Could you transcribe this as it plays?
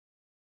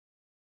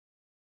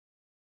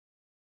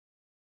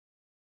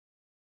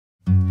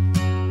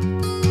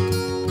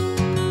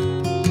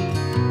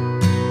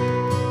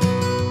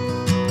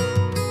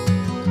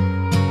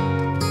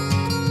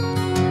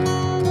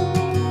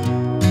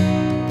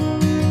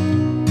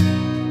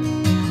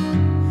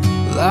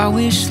I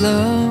wish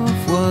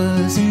love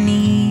was an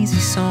easy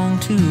song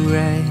to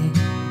write,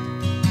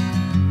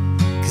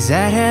 'cause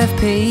I'd have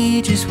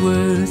pages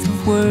worth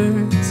of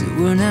words that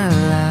were not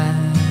lies.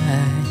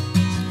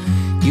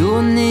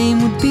 Your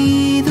name would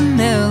be the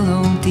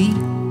melody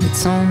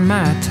that's on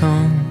my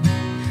tongue.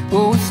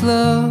 Oh, if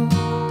love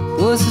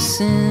was a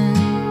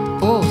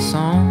simple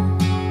song.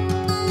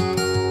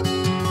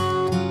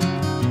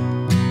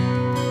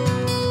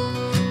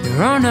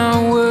 There are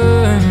not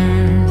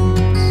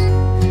words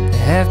that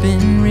have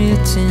been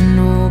written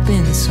or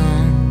been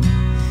sung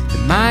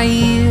that my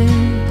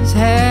ears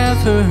have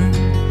heard,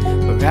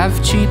 or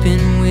I've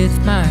cheapened with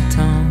my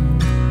tongue,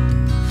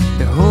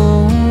 that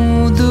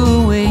hold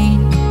the weight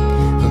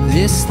of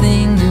this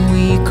thing that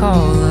we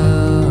call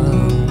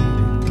love.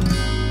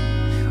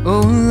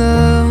 Oh,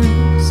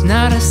 love's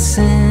not a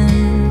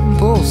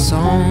simple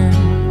song,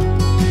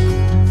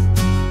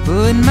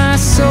 but my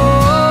songs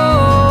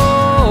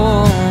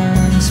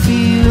for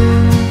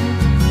you,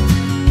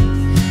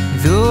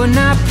 though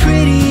not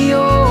pretty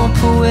or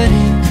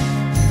poetic,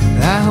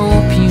 I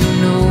hope you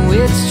know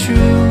it's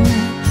true.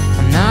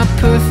 I'm not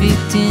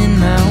perfect in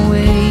my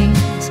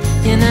ways,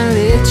 and I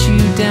let you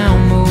down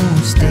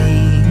most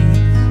days.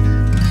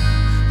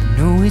 I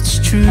know it's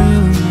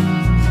true,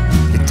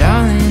 but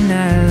darling, I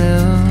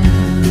love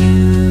you.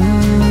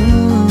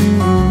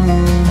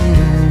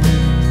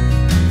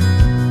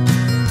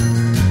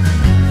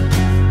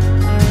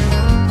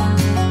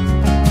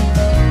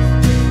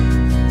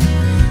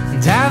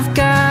 And I've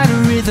got a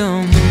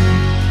rhythm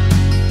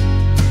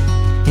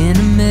and a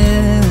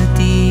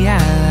melody I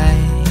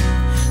like,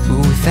 but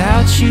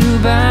without you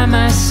by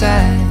my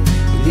side,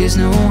 there's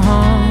no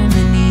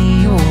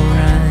harmony or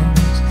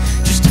rhymes.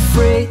 Just a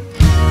freight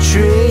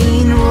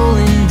train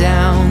rolling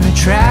down the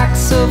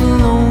tracks of a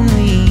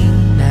lonely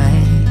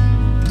night.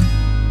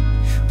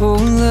 Oh,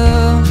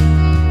 love,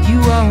 you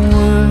are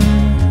worth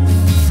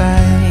the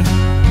fight,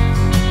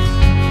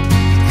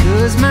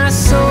 'cause my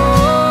song's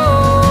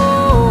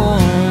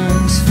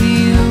for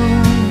you,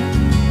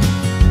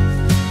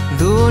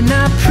 though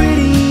not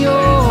pretty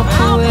or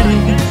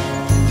poetic,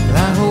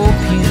 I hope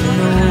you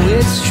know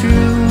it's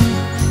true.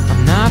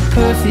 I'm not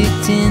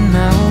perfect in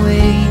my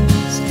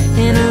ways,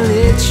 and I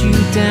let you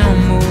down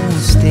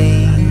most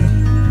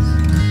days,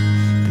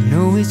 but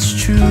know it's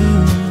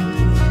true,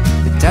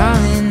 but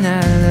darling, I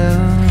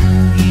love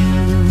you.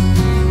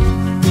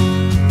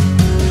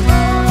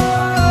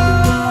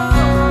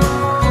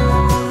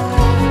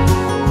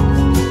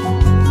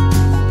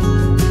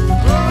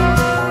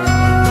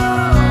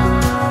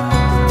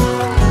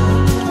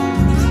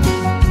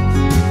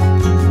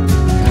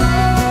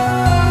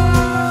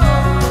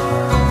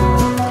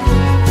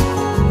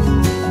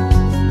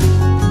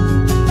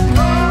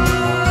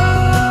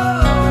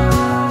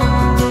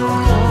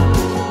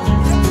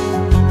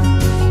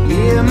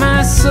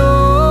 My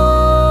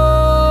song,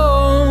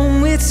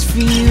 it's for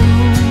you.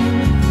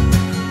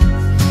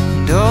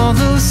 And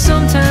although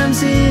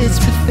sometimes it's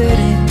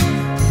pathetic,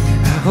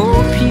 I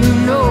hope you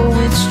know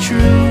it's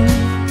true.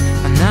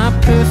 I'm not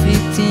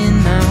perfect in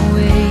my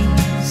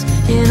ways,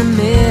 and I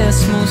mess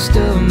most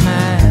of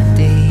my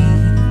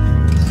days,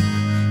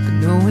 but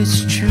know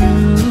it's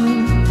true,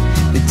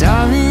 but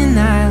darling,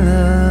 I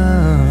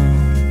love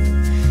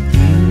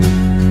you.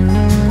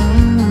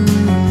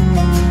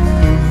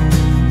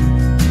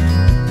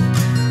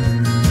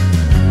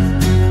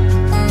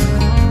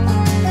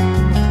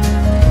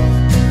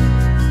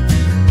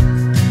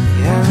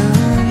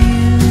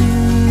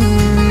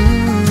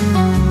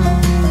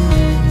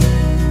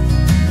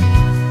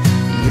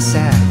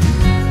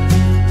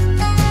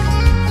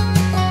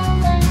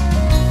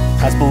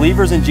 As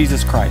believers in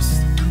Jesus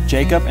Christ,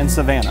 Jacob and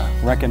Savannah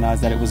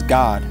recognized that it was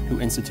God who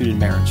instituted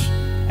marriage,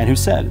 and who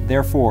said,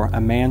 "Therefore a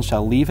man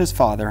shall leave his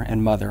father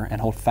and mother and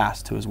hold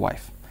fast to his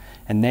wife,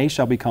 and they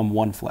shall become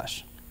one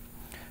flesh."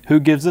 Who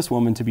gives this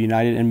woman to be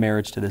united in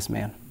marriage to this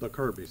man? The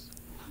Kirbys.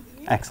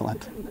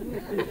 Excellent.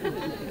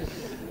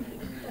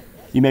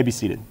 You may be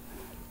seated.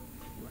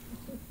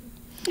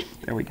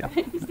 There we go.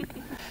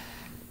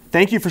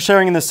 Thank you for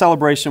sharing in this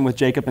celebration with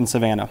Jacob and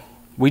Savannah.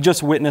 We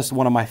just witnessed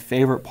one of my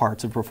favorite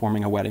parts of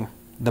performing a wedding,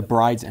 the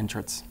bride's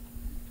entrance.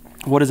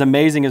 What is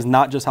amazing is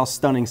not just how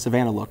stunning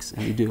Savannah looks,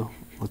 and you do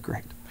look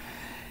great,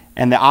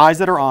 and the eyes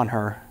that are on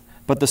her,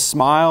 but the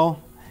smile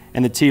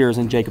and the tears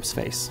in Jacob's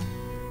face.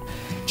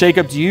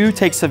 Jacob, do you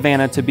take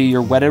Savannah to be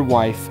your wedded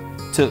wife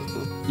to,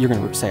 you're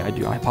going to say I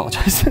do, I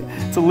apologize,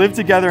 to live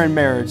together in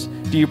marriage?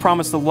 Do you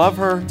promise to love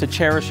her, to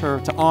cherish her,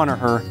 to honor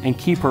her, and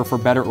keep her for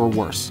better or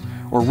worse,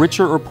 or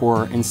richer or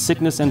poorer, in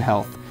sickness and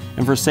health,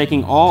 and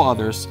forsaking all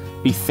others,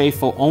 be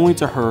faithful only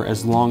to her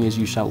as long as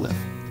you shall live?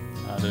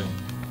 I do.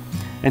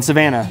 And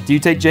Savannah, do you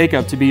take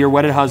Jacob to be your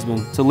wedded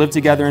husband, to live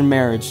together in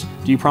marriage?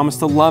 Do you promise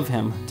to love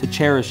him, to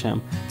cherish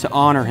him, to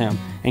honor him,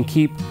 and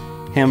keep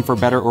him for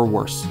better or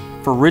worse,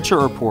 for richer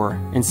or poorer,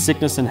 in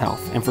sickness and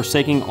health, and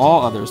forsaking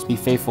all others, be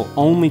faithful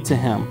only to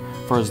him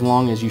for as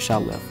long as you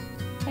shall live?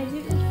 I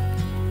do.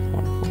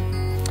 Wonderful.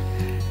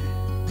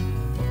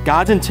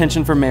 God's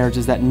intention for marriage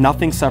is that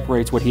nothing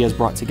separates what He has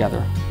brought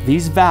together.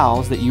 These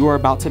vows that you are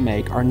about to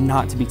make are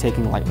not to be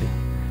taken lightly,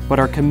 but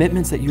are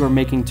commitments that you are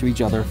making to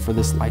each other for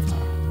this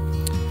lifetime.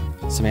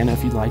 Savannah,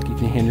 if you'd like, you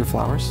can hand your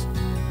flowers.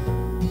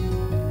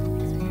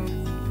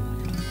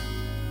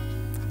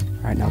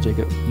 All right, now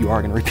Jacob, you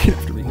are going to repeat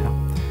after me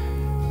now.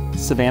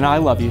 Savannah, I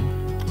love you.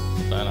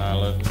 Savannah, I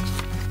love you.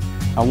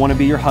 I want to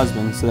be your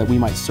husband so that we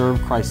might serve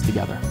Christ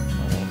together. I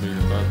want to be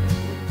your husband so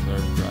we can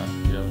serve Christ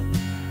together.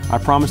 I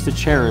promise to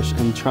cherish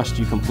and trust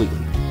you completely.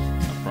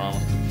 I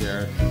promise to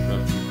cherish and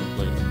trust you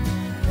completely.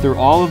 Through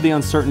all of the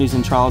uncertainties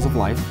and trials of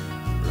life,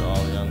 Through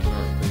all the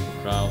uncertainties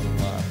and trials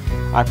of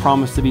life, I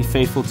promise to be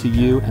faithful to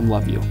you and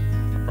love you, I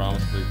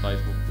promise to be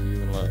faithful to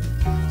you and love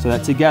you, so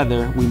that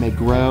together we may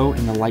grow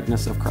in the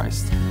likeness of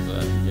Christ, so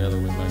that together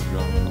we may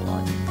grow in the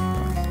likeness of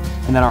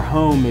Christ, and that our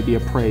home may be a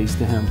praise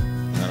to Him.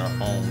 and that our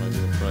home may be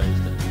a praise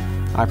to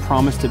Him. I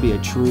promise to be a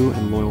true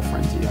and loyal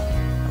friend to you.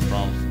 I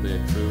promise to be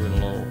a true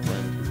and loyal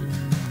friend to you.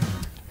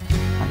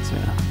 All right,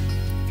 Savannah,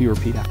 if you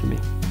repeat after me.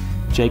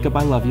 Jacob,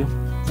 I love you.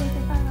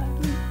 Jacob, I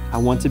love you. I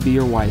want to be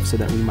your wife so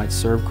that we might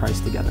serve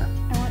Christ together.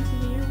 I want to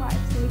be your wife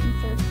so we can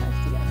serve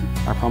Christ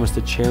together. I promise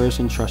to cherish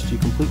and trust you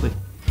completely.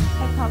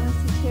 I promise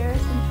to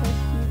cherish and trust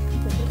you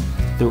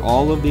completely. Through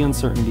all of the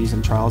uncertainties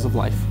and trials of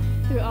life,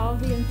 Through all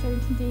the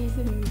uncertainties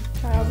and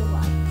trials of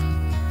life,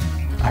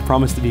 I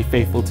promise to be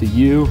faithful to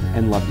you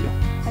and love you,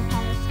 I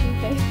promise to be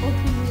faithful to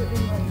you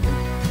and love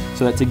you,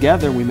 so that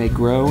together we may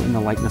grow in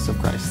the likeness of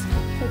Christ,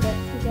 so that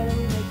together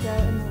we may grow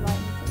in the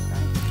likeness of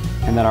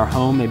Christ, and that our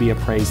home may be a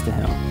praise to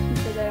Him. and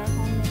so that our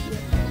home may be a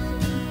praise to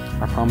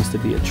Him. I promise to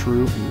be a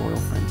true and loyal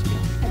friend to you.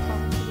 I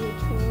promise to be a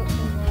true and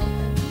loyal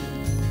friend to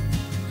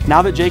you.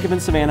 Now that Jacob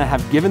and Savannah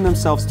have given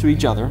themselves to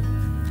each other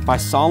by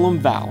solemn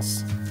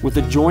vows, with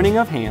the joining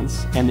of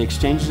hands and the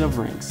exchanging of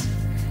rings,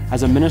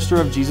 as a minister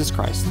of Jesus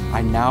Christ,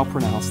 I now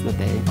pronounce that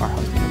they are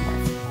husband and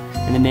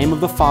wife. In the name of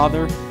the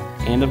Father,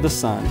 and of the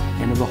Son,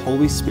 and of the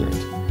Holy Spirit,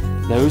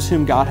 those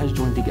whom God has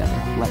joined together,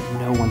 let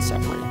no one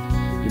separate.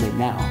 You may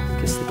now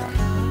kiss the bride.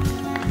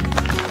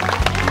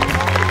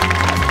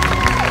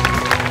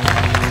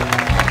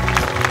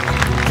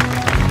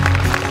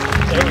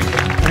 There we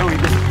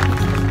go.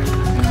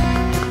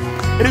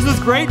 It is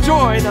with great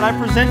joy that I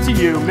present to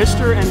you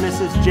Mr. and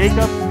Mrs.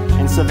 Jacob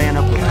and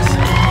Savannah Bliss.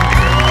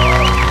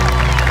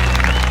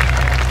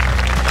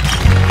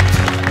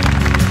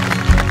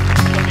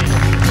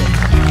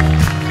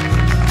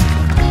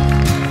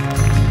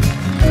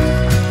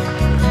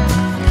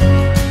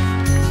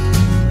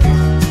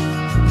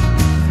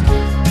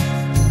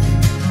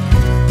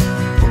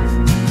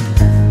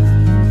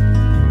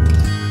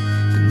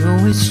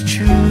 It's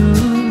true,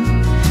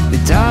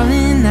 but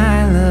darling,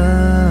 I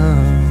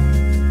love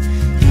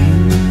you.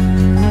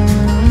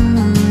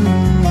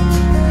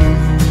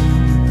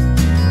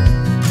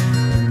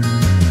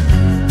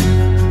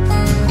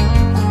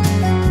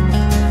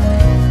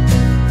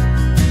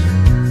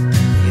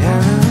 Yeah, I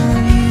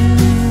love you.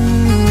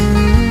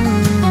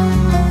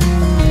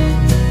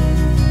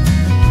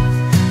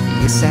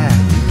 Yes, I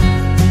do.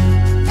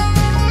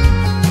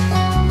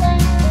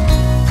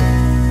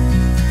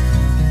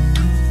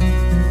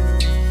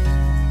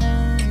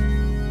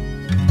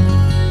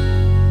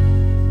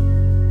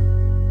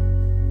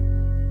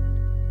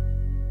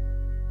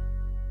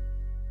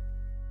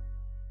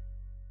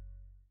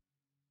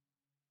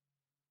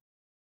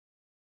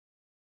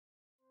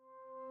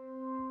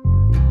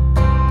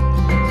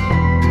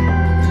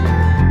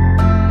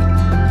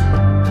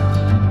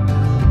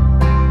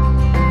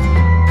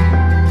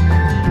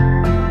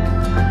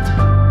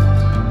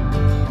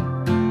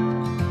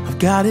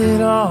 Got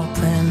it all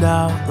planned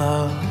out,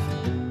 love.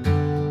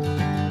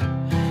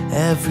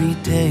 Every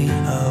day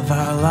of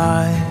our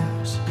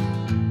lives,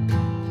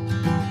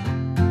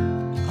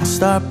 I'll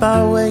start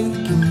by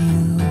waking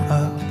you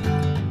up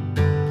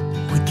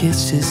with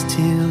kisses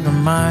to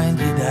remind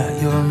you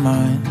that you're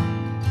mine.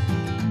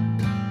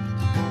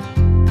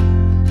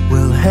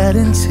 We'll head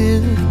into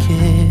the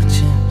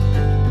kitchen,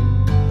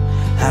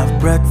 have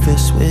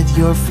breakfast with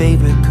your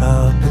favorite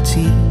cup of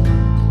tea.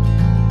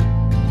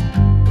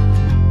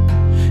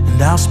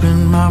 I'll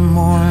spend my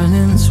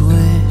mornings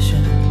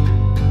wishing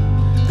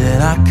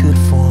that I could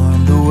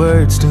form the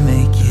words to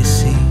make you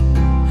see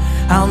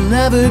I'll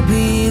never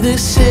be the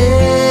same.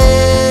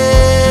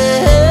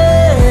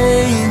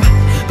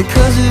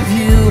 Because of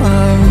you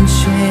I'm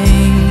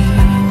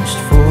changed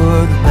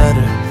for the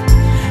better,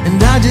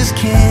 and I just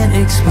can't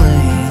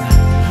explain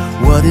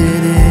what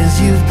it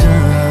is you've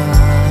done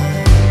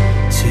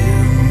to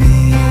me.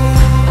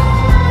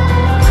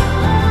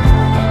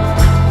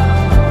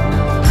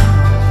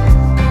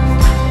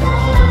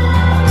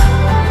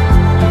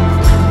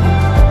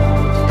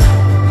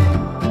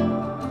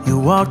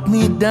 Walked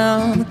me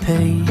down the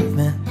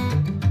pavement,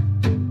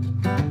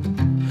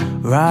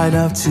 right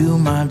up to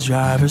my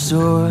driver's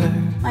door.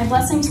 My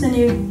blessing to the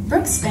new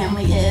Brooks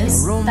family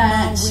is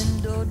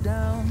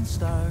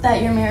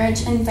that your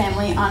marriage and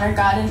family honor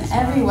God in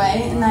every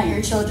way, and that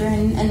your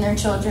children and their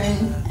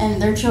children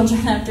and their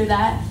children after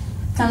that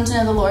come to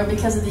know the Lord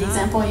because of the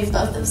example you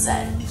both have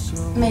set.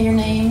 May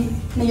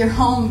your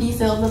home be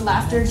filled with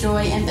laughter,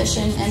 joy,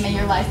 ambition, and may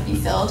your life be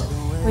filled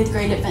with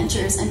great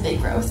adventures and big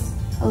growth.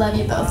 I love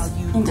you both,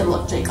 and good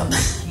luck, Jacob.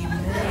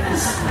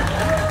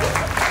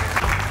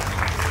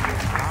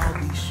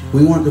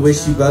 We want to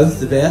wish you both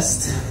the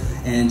best,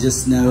 and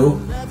just know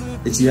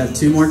that you have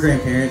 2 more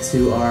grandparents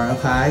who are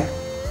up high,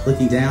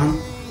 looking down,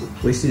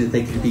 wishing that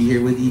they could be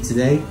here with you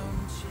today.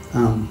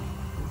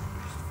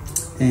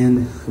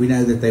 And we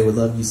know that they would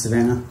love you,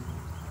 Savannah.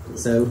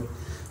 So,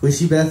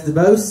 wish you both the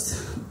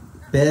both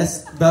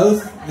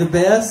the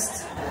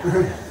best,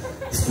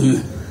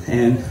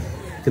 and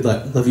good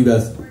luck. Love you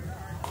both.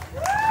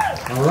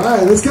 All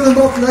right, let's give them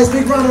both a nice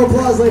big round of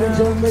applause, ladies and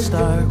gentlemen.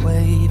 Start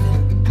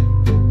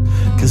waving,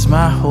 'cause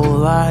my whole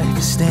life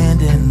is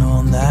standing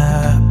on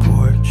that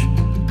porch.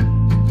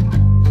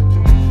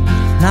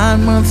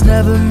 9 months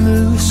never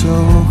move so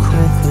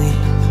quickly.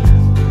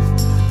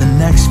 The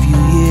next few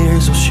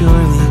years will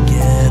surely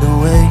get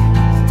away.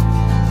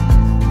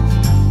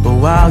 But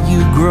while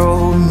you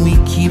grow and we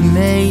keep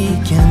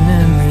making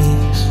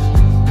memories,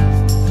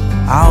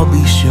 I'll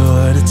be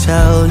sure to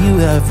tell you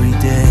every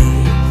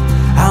day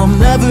I'll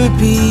never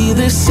be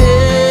the same.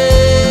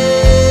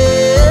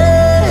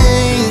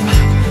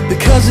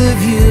 Because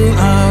of you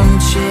I'm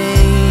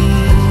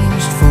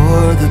changed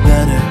for the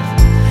better,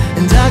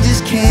 and I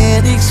just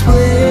can't explain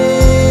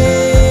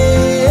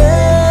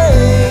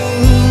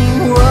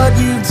what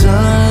you've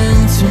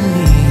done to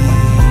me.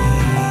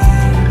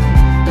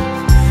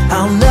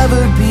 I'll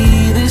never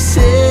be the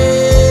same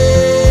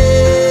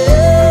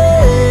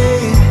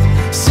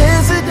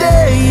since the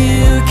day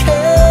you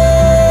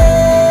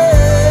came,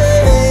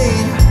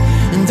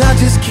 and I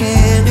just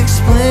can't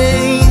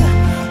explain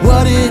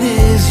what it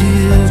is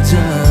you've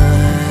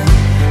done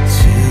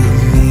to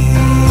me.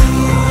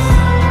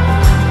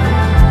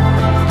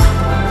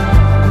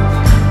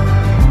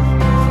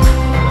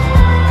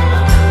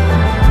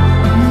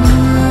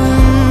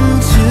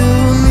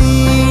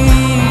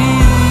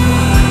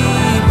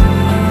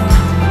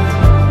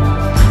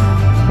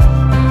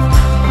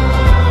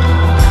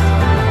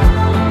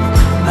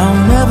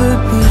 I'll never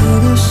be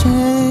the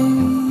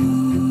same.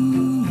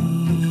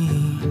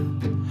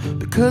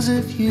 Because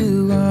of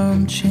you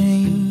I'm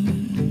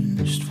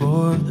changed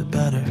for the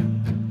better.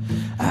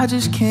 I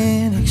just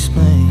can't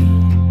explain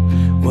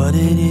what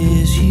it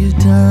is you've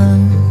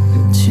done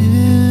to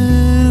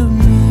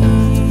me.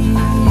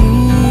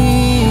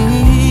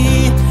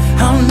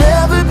 I'll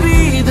never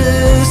be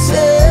the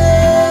same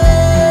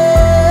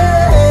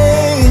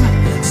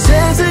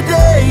since the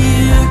day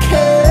you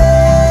came.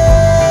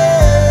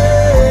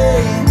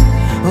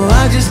 Oh,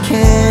 I just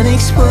can't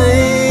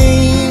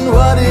explain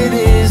what it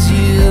is